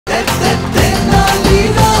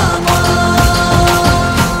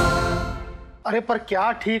अरे पर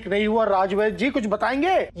क्या ठीक नहीं हुआ राजवैद्य जी, कुछ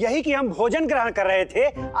बताएंगे? यही कि हम भोजन ग्रहण कर रहे थे,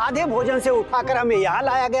 आधे भोजन से उठाकर हमें यहाँ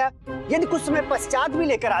लाया गया। यदि कुछ समय पश्चात भी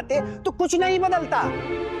लेकर आते तो कुछ नहीं बदलता।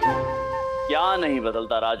 क्या नहीं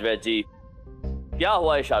बदलता राजवैद्य जी? क्या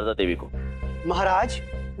हुआ है शारदा देवी को? महाराज,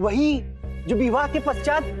 वही जो विवाह के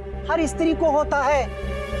पश्चात हर स्त्री को होता है।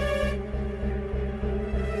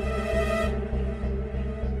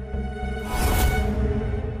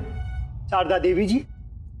 शारदा देवी जी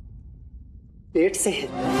पेट से है।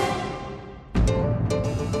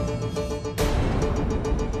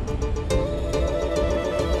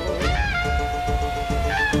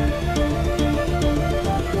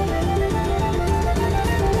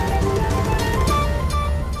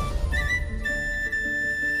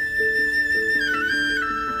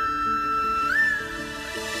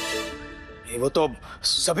 वो तो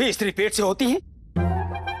सभी स्त्री पेट से होती हैं।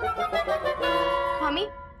 स्वामी,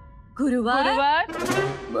 गुरुवार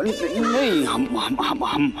नहीं,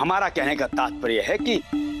 हमारा कहने का तात्पर्य है कि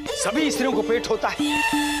सभी स्त्रियों को पेट होता है।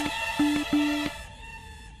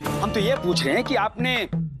 हम तो ये पूछ रहे हैं कि आपने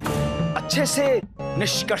अच्छे से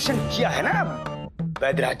निष्कर्षण किया है ना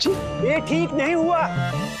वैद्यराज जी? ये ठीक नहीं हुआ।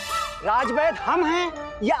 राजवैद्य हम हैं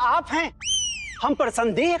या आप हैं? हम पर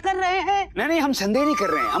संदेह कर रहे हैं। नहीं, हम संदेह नहीं कर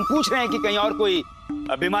रहे हैं। हम पूछ रहे हैं कि कहीं और कोई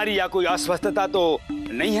बीमारी या कोई अस्वस्थता तो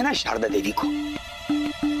नहीं है ना शारदा देवी को?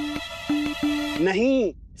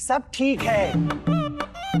 नहीं, सब ठीक है।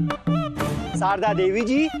 शारदा देवी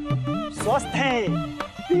जी स्वस्थ हैं,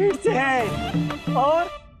 पेट से हैं और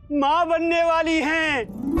मां बनने वाली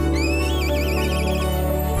हैं।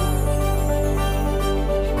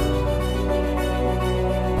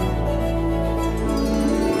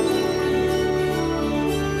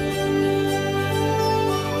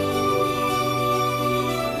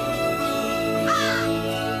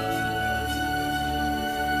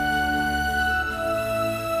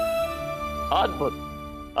 अद्भुत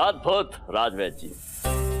अद्भुत राजवैद्य जी,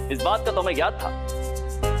 इस बात का तो हमें ज्ञात था,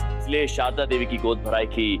 इसलिए शारदा देवी की गोद भराई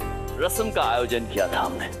की रस्म का आयोजन किया था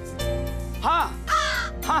हमने। हाँ,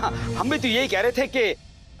 हम भी तो यही कह रहे थे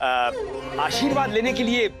कि आशीर्वाद लेने के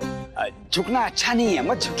लिए झुकना अच्छा नहीं है,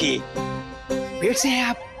 मत झुकिए। पेट से हैं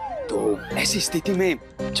आप, तो ऐसी स्थिति में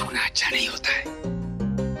झुकना अच्छा नहीं होता है।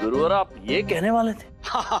 गुरुवर, आप ये कहने वाले थे?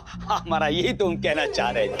 हाँ, हमारा यही तो हम कहना चाह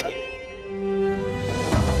रहे थे।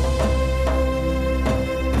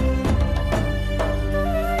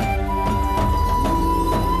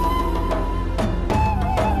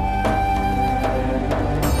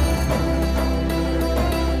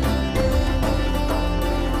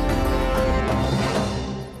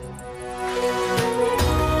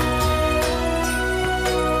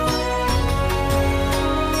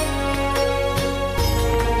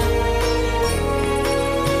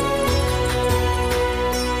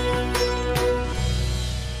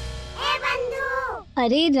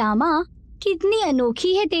 अरे रामा, कितनी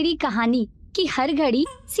अनोखी है तेरी कहानी कि हर घड़ी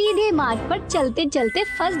सीधे मार्ग पर चलते चलते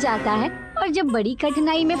फंस जाता है और जब बड़ी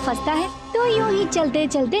कठिनाई में फंसता है तो यूं ही चलते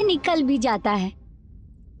चलते निकल भी जाता है।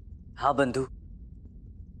 हाँ बंधु,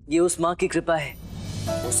 ये उस माँ की कृपा है।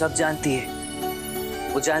 वो सब जानती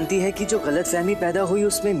है। वो जानती है कि जो गलतफहमी पैदा हुई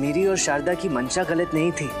उसमें मेरी और शारदा की मंशा गलत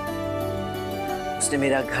नहीं थी। उसने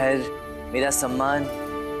मेरा घर, मेरा सम्मान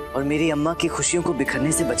और मेरी अम्मा की खुशियों को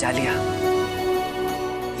बिखरने से बचा लिया।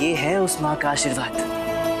 ये है उस माँ का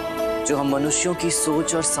आशीर्वाद जो हम मनुष्यों की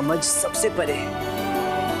सोच और समझ सबसे परे है।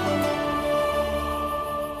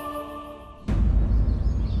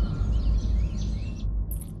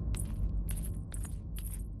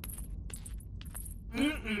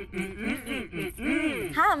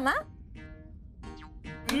 हाँ अम्मा।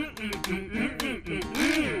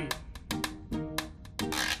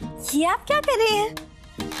 ये आप क्या कर रहे हैं?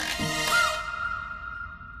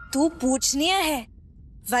 तू पूजनीय है,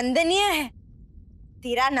 वंदनीय है।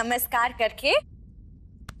 तेरा नमस्कार करके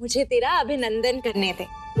मुझे तेरा अभिनंदन करने दे।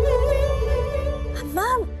 अम्मा,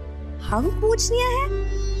 हम पूजनीय है?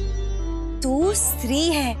 तू स्त्री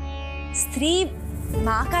है, स्त्री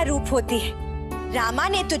माँ का रूप होती है। रामा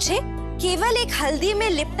ने तुझे केवल एक हल्दी में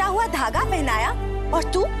लिपटा हुआ धागा पहनाया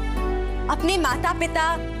और तू अपने माता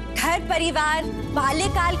पिता, घर परिवार,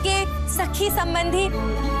 बाल्यकाल के सखी संबंधी,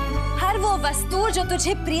 हर वो वस्तु जो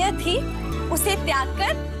तुझे प्रिय थी उसे त्याग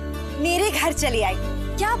कर मेरे घर चली आई।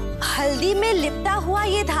 क्या हल्दी में लिपटा हुआ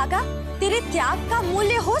ये धागा तेरे त्याग का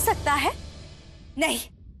मूल्य हो सकता है? नहीं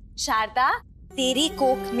शारदा, तेरी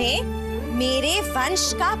कोख में मेरे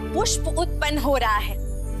वंश का पुष्प उत्पन्न हो रहा है,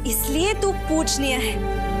 इसलिए तू पूजनीय है।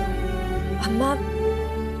 अम्मा,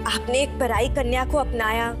 आपने एक पराई कन्या को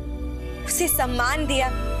अपनाया, उसे सम्मान दिया,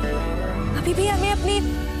 अभी भी हमें अपने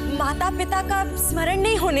माता पिता का स्मरण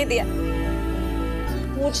नहीं होने दिया।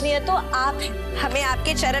 पूजनीय तो आप हैं। हमें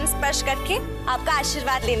आपके चरण स्पर्श करके आपका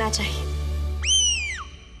आशीर्वाद लेना चाहिए।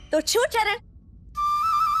 तो छू चरण,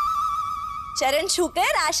 चरण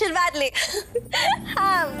छूकर आशीर्वाद ले।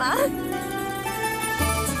 हाँ माँ।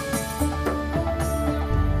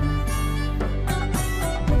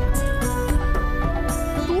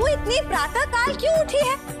 तू इतनी प्रातः काल क्यों उठी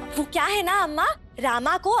है? वो क्या है ना अम्मा,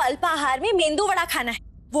 रामा को अल्पाहार में मेंदू वड़ा खाना है,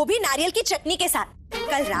 वो भी नारियल की चटनी के साथ।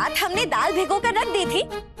 कल रात हमने दाल भिगो कर रख दी थी।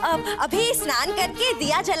 अभी स्नान करके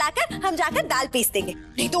दिया जलाकर हम जाकर दाल पीस देंगे,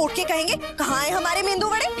 नहीं तो उठ के कहेंगे कहाँ है हमारे मेंदू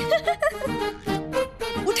वड़े।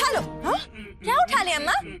 उठा लो। हाँ? क्या उठा ले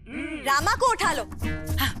अम्मा? रामा को उठा लो।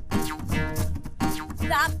 हाँ।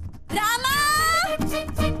 रामा!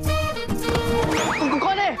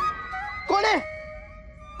 कौन है? कौन है?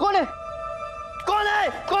 कौन है? कौन है?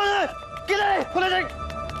 कौन है? किधर है? कौन है?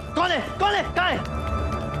 कौन है? कौन है? कहाँ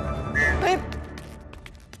है?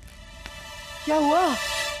 क्या हुआ?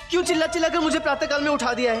 क्यों चिल्ला चिल्ला कर मुझे प्रातःकाल में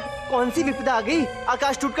उठा दिया है? कौन सी विपदा आ गई?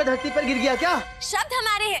 आकाश टूटकर धरती पर गिर गया क्या? शब्द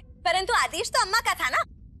हमारे हैं, परंतु आदेश तो अम्मा का था ना।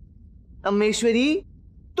 अम्मेश्वरी,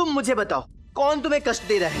 तुम मुझे बताओ, कौन तुम्हें कष्ट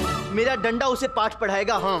दे रहा है? मेरा डंडा उसे पाठ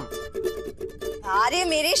पढ़ाएगा। हाँ। अरे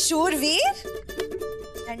मेरे शूरवीर,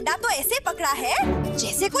 डंडा तो ऐसे पकड़ा है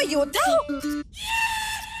जैसे कोई योद्धा हो।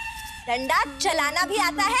 डंडा चलाना भी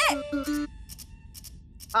आता है?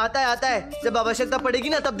 आता है। जब आवश्यकता पड़ेगी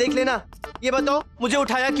ना तब देख लेना। ये बताओ, मुझे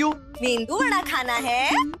उठाया क्यों? मेंदू वड़ा खाना है।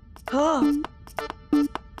 हाँ।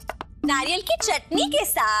 नारियल की चटनी के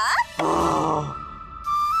साथ।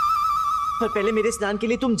 पर पहले मेरे स्नान के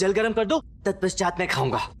लिए तुम जल गर्म कर दो, तत्पश्चात मैं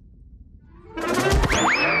खाऊंगा।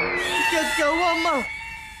 क्या हुआ अम्मा?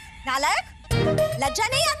 नालायक, लज्जा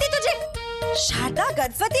नहीं आती तुझे? शारदा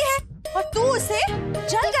गर्भवती है और तू उसे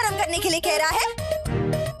जल गर्म करने के लिए कह रहा है?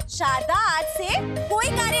 शारदा आज से कोई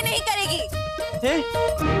कार्य नहीं करेगी।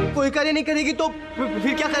 कोई कार्य नहीं करेगी तो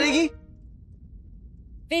फिर क्या करेगी?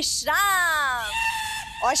 विश्राम।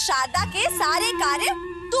 और शारदा के सारे कार्य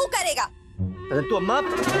तू करेगा। परंतु अम्मा,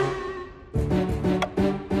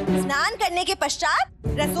 स्नान करने के पश्चात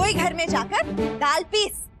रसोई घर में जाकर दाल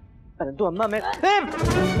पीस। परंतु अम्मा मैं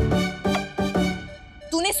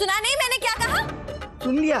तूने सुना नहीं मैंने क्या कहा?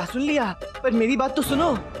 सुन लिया, पर मेरी बात तो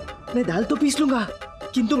सुनो। मैं दाल तो पीस लूंगा,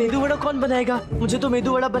 किंतु मेदू वड़ा कौन बनाएगा? मुझे तो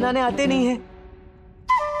मेदू वड़ा बनाने आते नहीं है।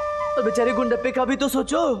 और बेचारे गुंडप्पे का भी तो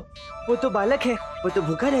सोचो, वो तो बालक है, वो तो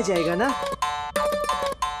भूखा रह जाएगा ना।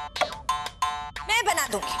 मैं बना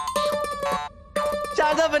दूंगी।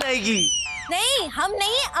 शारदा बनाएगी? नहीं, हम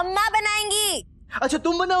नहीं, अम्मा बनाएंगी। अच्छा,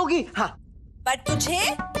 तुम बनाओगी? हाँ। पर तुझे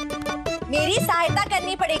मेरी सहायता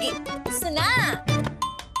करनी पड़ेगी, सुना?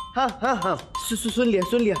 हाँ। सुन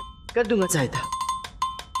लिया, कर दूंगा सहायता।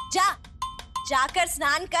 जाकर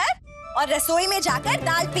स्नान कर और रसोई में जाकर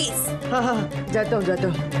दाल पीस। हाँ, जाता हूँ।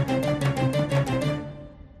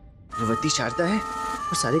 भगवती शारदा है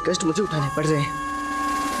और सारे कष्ट मुझे उठाने पड़ रहे हैं।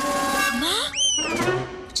 माँ,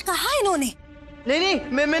 कुछ कहा इन्होंने? नहीं,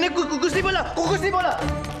 मैंने कुछ नहीं बोला।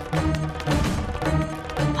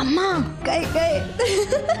 अम्मा गए।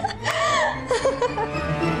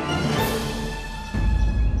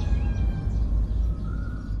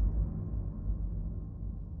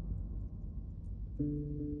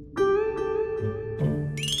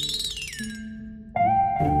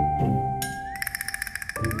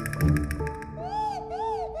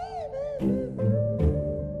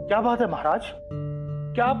 क्या बात है महाराज?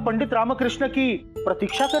 क्या आप पंडित रामकृष्ण की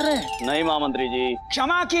प्रतीक्षा कर रहे हैं? नहीं महामंत्री जी।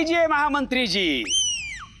 क्षमा कीजिए महामंत्री जी,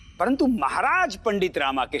 परंतु महाराज पंडित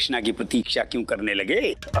रामकृष्ण की प्रतीक्षा क्यों करने लगे?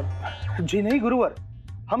 जी नहीं गुरुवर,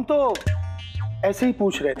 हम तो ऐसे ही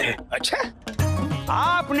पूछ रहे थे। अच्छा,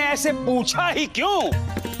 आपने ऐसे पूछा ही क्यों?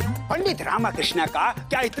 पंडित रामकृष्ण का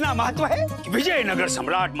क्या इतना महत्व है कि विजयनगर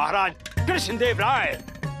सम्राट महाराज कृष्णदेवराय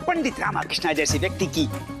पंडित रामकृष्ण जैसे व्यक्ति की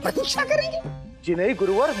प्रतीक्षा करेंगे? जी नहीं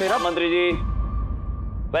गुरुवर, मेरा मंत्री जी,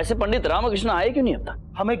 वैसे पंडित रामकृष्ण आए क्यों नहीं अब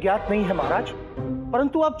तक? हमें ज्ञात नहीं है महाराज,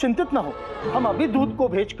 परंतु आप चिंतित न हो, हम अभी दूत को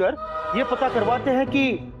भेजकर ये पता करवाते हैं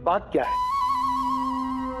कि बात क्या है।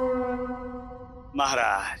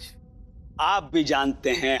 महाराज, आप भी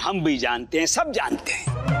जानते हैं, हम भी जानते हैं, सब जानते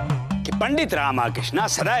हैं कि पंडित रामकृष्ण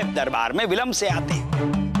सदैव दरबार में विलंब से आते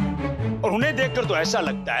हैं और उन्हें देखकर तो ऐसा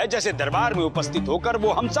लगता है जैसे दरबार में उपस्थित होकर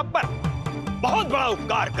वो हम सब पर बहुत बड़ा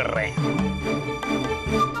उपकार कर रहे हैं।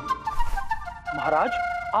 महाराज,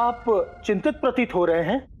 आप चिंतित प्रतीत हो रहे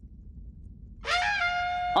हैं।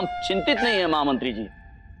 हम चिंतित नहीं है महामंत्री जी,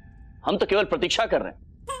 हम तो केवल प्रतीक्षा कर रहे हैं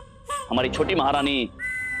हमारी छोटी महारानी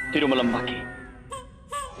तिरुमलम्बा की।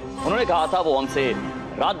 उन्होंने कहा था वो हमसे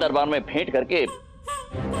रात दरबार में भेंट करके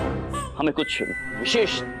हमें कुछ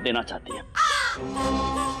विशेष देना चाहती है।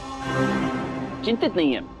 चिंतित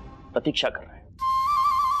नहीं है, प्रतीक्षा कर रहे हैं।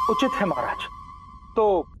 उचित है महाराज,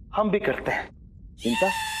 तो हम भी करते हैं। चिंता?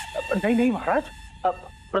 नहीं नहीं महाराज, अब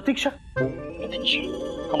प्रतीक्षा।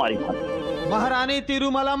 हमारी बात। महारानी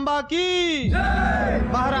तिरुमलम्बा की जय,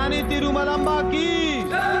 महारानी तिरुमलम्बा की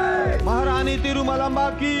जय, महारानी तिरुमलम्बा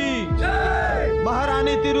की जय,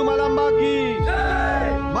 महारानी तिरुमलम्बा की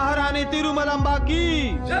जय, महारानी तिरुमलम्बा की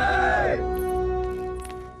जय।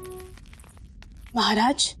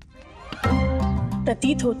 महाराज,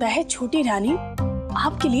 प्रतीत होता है छोटी रानी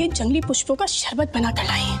आपके लिए जंगली पुष्पों का शरबत बनाकर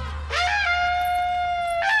लाई है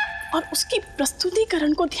और उसकी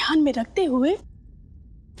प्रस्तुतिकरण को ध्यान में रखते हुए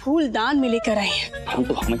फूलदान में लेकर आए हैं। हम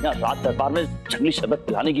तो हमें यहाँ रात दरबार में जंगली शरबत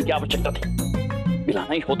पिलाने की क्या आवश्यकता थी?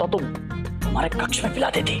 पिलाना ही होता तो हमारे कक्ष में पिला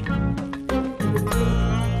देती।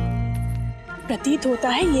 प्रतीत होता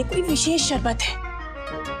है ये कोई विशेष शरबत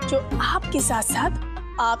है जो आपके साथ साथ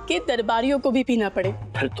आपके दरबारियों को भी पीना पड़े।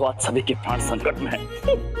 फिर तो आज सभी के प्राण संकट में है।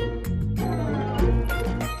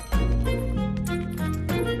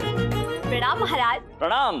 प्रणाम महाराज।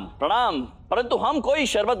 प्रणाम प्रणाम, परंतु हम कोई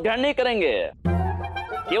शरबत ग्रहण नहीं करेंगे,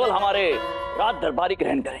 केवल हमारे रात दरबारी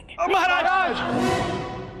ग्रहण करेंगे। महाराज,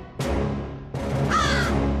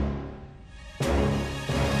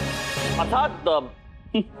 अर्थात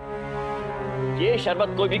ये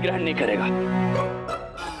शरबत कोई भी ग्रहण नहीं करेगा।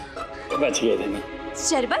 बचिए देनी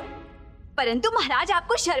शरबत? परंतु महाराज,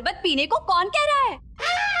 आपको शरबत पीने को कौन कह रहा है?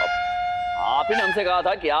 आप ही ने हमसे कहा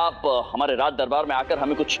था कि आप हमारे रात दरबार में आकर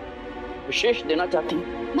हमें कुछ विशेष देना चाहती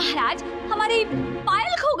हैं। महाराज, हमारी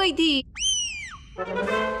पायल खो गई थी।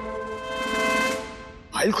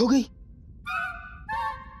 पायल खो गई?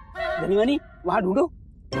 धनीवानी, वहां ढूंढो।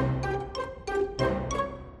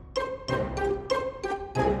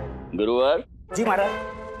 गुरुवर जी महाराज।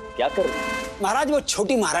 क्या कर रहे हैं? महाराज, वो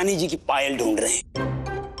छोटी महारानी जी की पायल ढूंढ रहे हैं।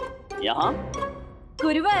 यहाँ?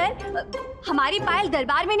 गुरुवर, हमारी पायल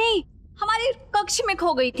दरबार में नहीं, हमारे कक्ष में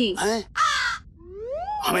खो गई थी।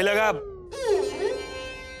 हमें लगा।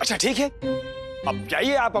 अच्छा ठीक है, अब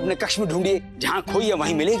जाइए आप अपने कक्ष में ढूंढिए, जहाँ खोई है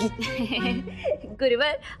वहीं मिलेगी।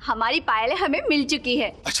 गुरुवर, हमारी पायल हमें मिल चुकी है।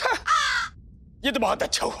 अच्छा, ये तो बहुत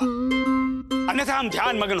अच्छा हुआ, अन्यथा हम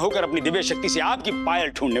ध्यान मग्न होकर अपनी दिव्य शक्ति से आपकी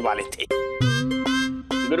पायल ढूंढने वाले थे।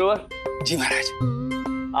 गुरुवर। जी महाराज।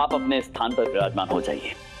 आप अपने स्थान पर विराजमान हो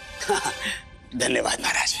जाइए। धन्यवाद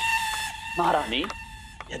महाराज। महारानी,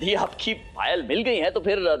 यदि आपकी पायल मिल गई है तो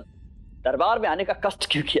फिर दरबार में आने का कष्ट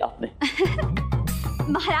क्यों किया आपने?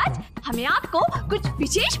 महाराज, हमें आपको कुछ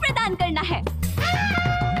विशेष प्रदान करना है।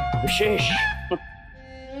 विशेष?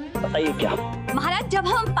 बताइए क्या? महाराज, जब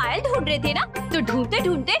हम पायल ढूंढ रहे थे ना, तो ढूंढते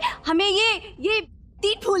ढूंढते हमें ये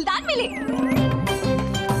 3 फूलदान मिले।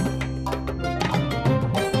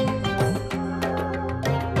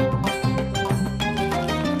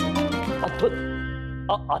 अद्भुत,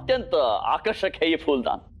 अत्यंत आकर्षक है ये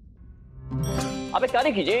फूलदान। आप एक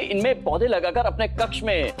कार्य कीजिए, इनमें पौधे लगाकर अपने कक्ष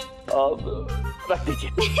में रख दीजिए।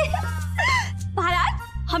 महाराज,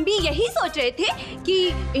 हम भी यही सोच रहे थे कि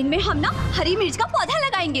इनमें हम ना हरी मिर्च का पौधा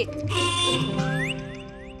लगाएंगे।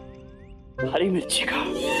 हरी मिर्ची का?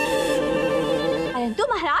 परंतु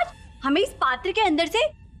महाराज, हमें इस पात्र के अंदर से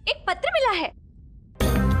एक पत्र मिला है।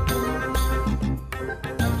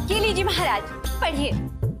 ये लीजिए महाराज, पढ़िए।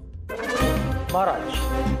 महाराज,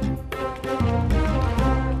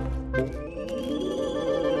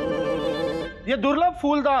 ये दुर्लभ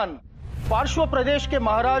फूलदान पार्श्व प्रदेश के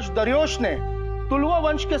महाराज दर्योश ने तुलुवा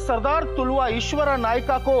वंश के सरदार तुलुवा ईश्वरा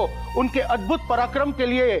नायका को उनके अद्भुत पराक्रम के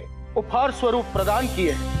लिए उपहार स्वरूप प्रदान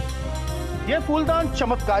किए हैं। ये फूलदान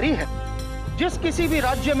चमत्कारी है। जिस किसी भी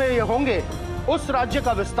राज्य में ये होंगे, उस राज्य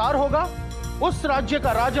का विस्तार होगा, उस राज्य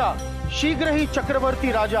का राजा शीघ्र ही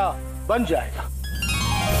चक्रवर्ती राजा बन जाएगा।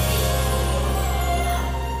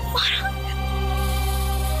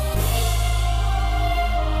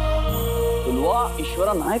 तुलुवा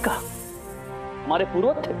ईश्वरा नायका हमारे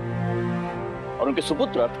पूर्वज थे और उनके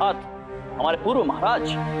सुपुत्र अर्थात हमारे पूर्व महाराज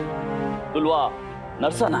तुलुवा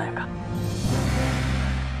नरसा नायका,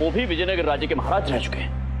 वो भी विजयनगर राज्य के महाराज रह चुके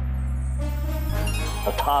हैं।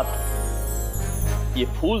 अर्थात ये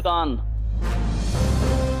फूलदान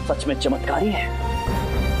सच में चमत्कारी है।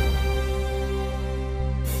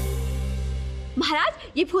 महाराज,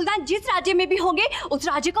 ये फूलदान जिस राज्य में भी होंगे, उस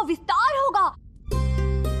राज्य का विस्तार होगा।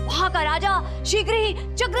 वहां का राजा शीघ्र ही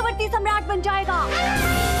चक्रवर्ती सम्राट बन जाएगा।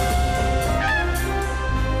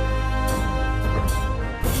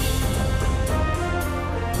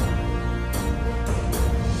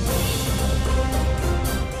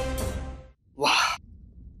 वाह,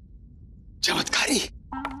 चमत्कारी।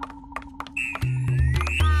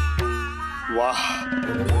 वाह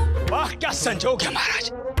वाह, क्या संजोग है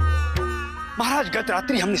महाराज। महाराज, गत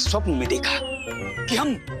रात्रि हमने स्वप्न में देखा कि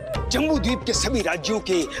हम जम्बू द्वीप के सभी राज्यों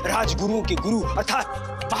के राजगुरुओं के गुरु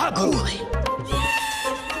अर्थात महागुरु हैं।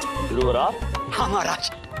 गुरु और आप? हाँ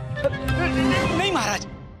महाराज। नहीं महाराज,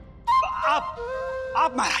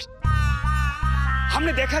 आप महाराज।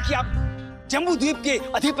 हमने देखा कि आप जम्बू द्वीप के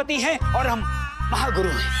अधिपति हैं और हम महागुरु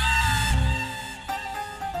हैं।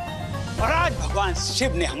 और आज भगवान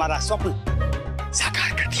शिव ने हमारा स्वप्न साकार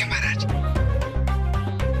कर दिया महाराज।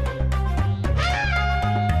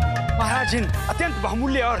 महाराज, इन अत्यंत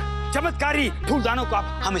बहुमूल्य और चमत्कारी फूलदानों को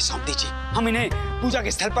आप हमें सौंप दीजिए। हम इन्हें पूजा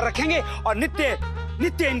के स्थल पर रखेंगे और नित्य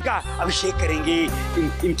नित्य इनका अभिषेक करेंगे,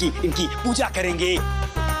 इनकी पूजा करेंगे।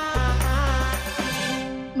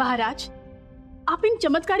 महाराज, आप इन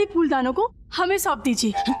चमत्कारी फूलदानों को हमें सौंप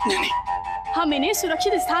दीजिए। नहीं, हम इन्हें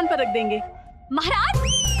सुरक्षित स्थान पर रख देंगे। महाराज,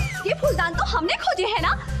 ये फूलदान तो हमने खोजे हैं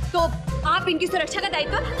ना, तो आप इनकी सुरक्षा का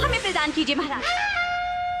दायित्व हमें प्रदान कीजिए महाराज।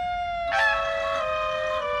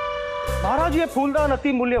 महाराज, ये फूलदान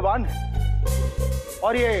अति मूल्यवान है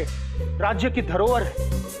और ये राज्य की धरोहर है।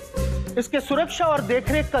 इसके सुरक्षा और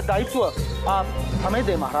देखरेख का दायित्व आप हमें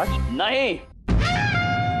दें महाराज। नहीं,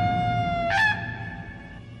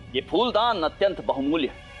 ये फूलदान अत्यंत बहुमूल्य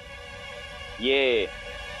है। ये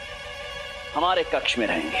हमारे कक्ष में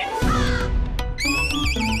रहेंगे।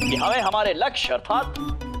 ये हमें हमारे लक्ष्य अर्थात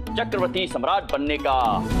चक्रवर्ती सम्राट बनने का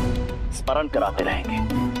स्मरण कराते रहेंगे।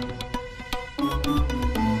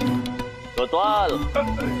 कोतवाल।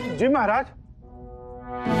 जी महाराज।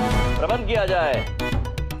 प्रबंध किया जाए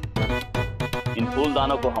इन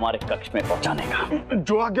फूलदानों को हमारे कक्ष में पहुंचाने का।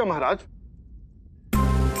 जो आज्ञा महाराज।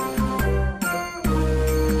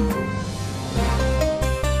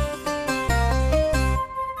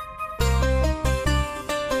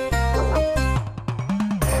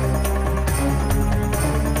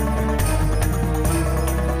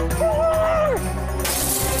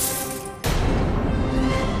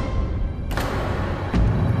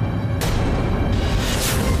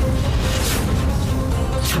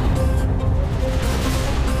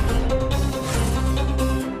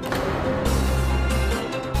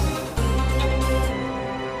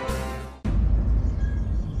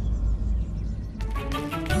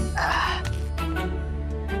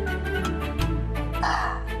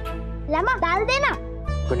 रमा, दाल देना।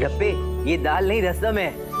 गुंडप्पे, ये दाल नहीं रसम है।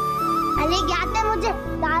 अरे ज्ञात है मुझे,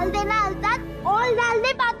 दाल देना अर्थात और डाल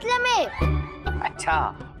दे पातले में। अच्छा,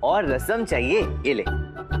 और रसम चाहिए? ये ले,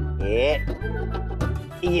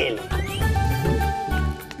 ये ले।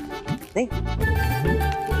 नहीं,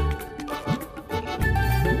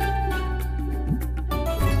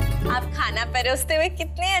 आप खाना परोसते हुए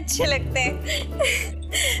कितने अच्छे लगते हैं।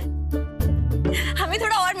 हमें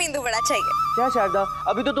थोड़ा और मेंदू वड़ा चाहिए। क्या शारदा,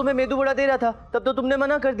 अभी तो तुम्हें मेदू वड़ा दे रहा था, तब तो तुमने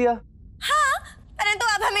मना कर दिया। हाँ, परंतु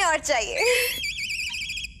अब हमें और चाहिए।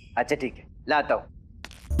 अच्छा ठीक है, लाता हूँ।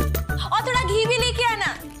 और थोड़ा घी भी लेके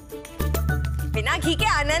आना, बिना घी के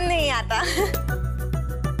आनंद नहीं आता।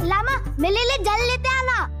 लामा, मेरे लिए जल लेते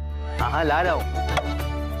आना। हाँ, ला रहा हूँ।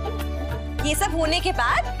 ये सब होने के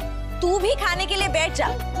बाद तू भी खाने के लिए बैठ जा।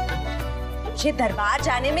 मुझे दरबार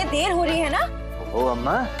जाने में देर हो रही है ना। ओ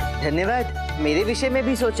अम्मा, धन्यवाद, मेरे विषय में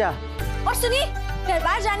भी सोचा। और सुनिए,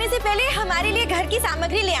 दरबार जाने से पहले हमारे लिए घर की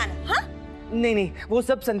सामग्री ले आना। हाँ? नहीं, वो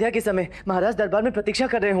सब संध्या के समय महाराज दरबार में प्रतीक्षा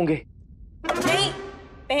कर रहे होंगे। नहीं,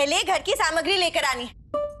 पहले घर की सामग्री लेकर आनी है।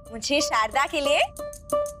 मुझे शारदा के लिए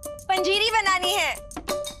पंजीरी बनानी है।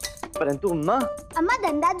 परंतु अम्मा। अम्मा,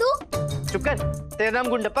 धंधा दू। चुप कर, तेरा नाम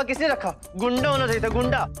गुंडप्पा किसने रखा? गुंडा होना चाहिए था,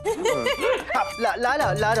 गुंडा। ला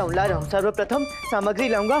रहा हूँ। सर्वप्रथम सामग्री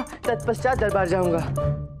लाऊंगा, तत्पश्चात दरबार जाऊंगा।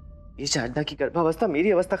 ये शारदा की गर्भावस्था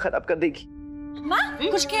मेरी अवस्था खराब कर देगी। माँ,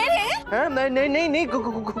 कुछ कह रहे हैं? हाँ, नहीं,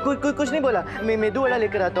 कुछ नहीं बोला। मैं मेदू वड़ा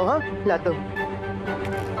लेकर आता हूँ। हाँ, लाता हूँ।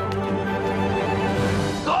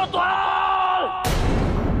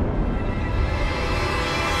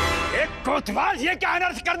 कोतवाल, ये क्या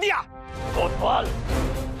अनर्थ कर दिया? कोतवाल,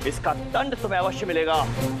 इसका दंड तुम्हें अवश्य मिलेगा।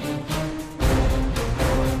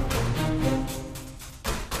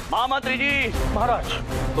 महामंत्री जी। महाराज।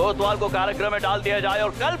 कोतवाल को कारागृह में डाल दिया जाए और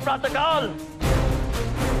कल प्रातःकाल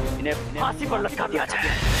इन्हें फांसी पर लटका दिया जाए।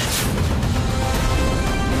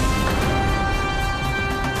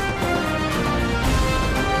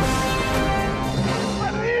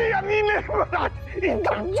 महाराज,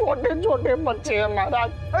 इधर छोटे छोटे बच्चे हैं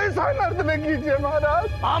महाराज, ऐसा नर्त न कीजिए महाराज।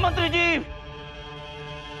 महामंत्री जी,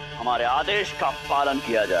 हमारे आदेश का पालन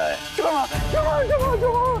किया जाए। जो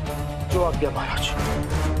आज्ञा महाराज।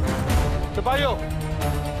 सिपाहियों।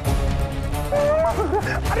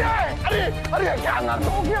 अरे क्या अनर्थ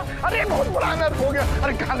हो गया? अरे बहुत बड़ा अनर्थ हो गया।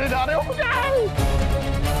 अरे खाने जा रहे हो क्या?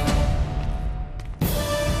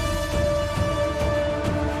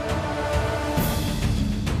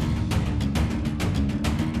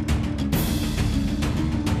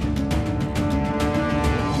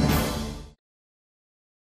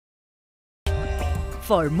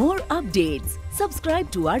 For more updates,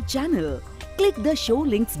 subscribe to our channel, click the show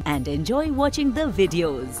links and enjoy watching the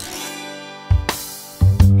videos.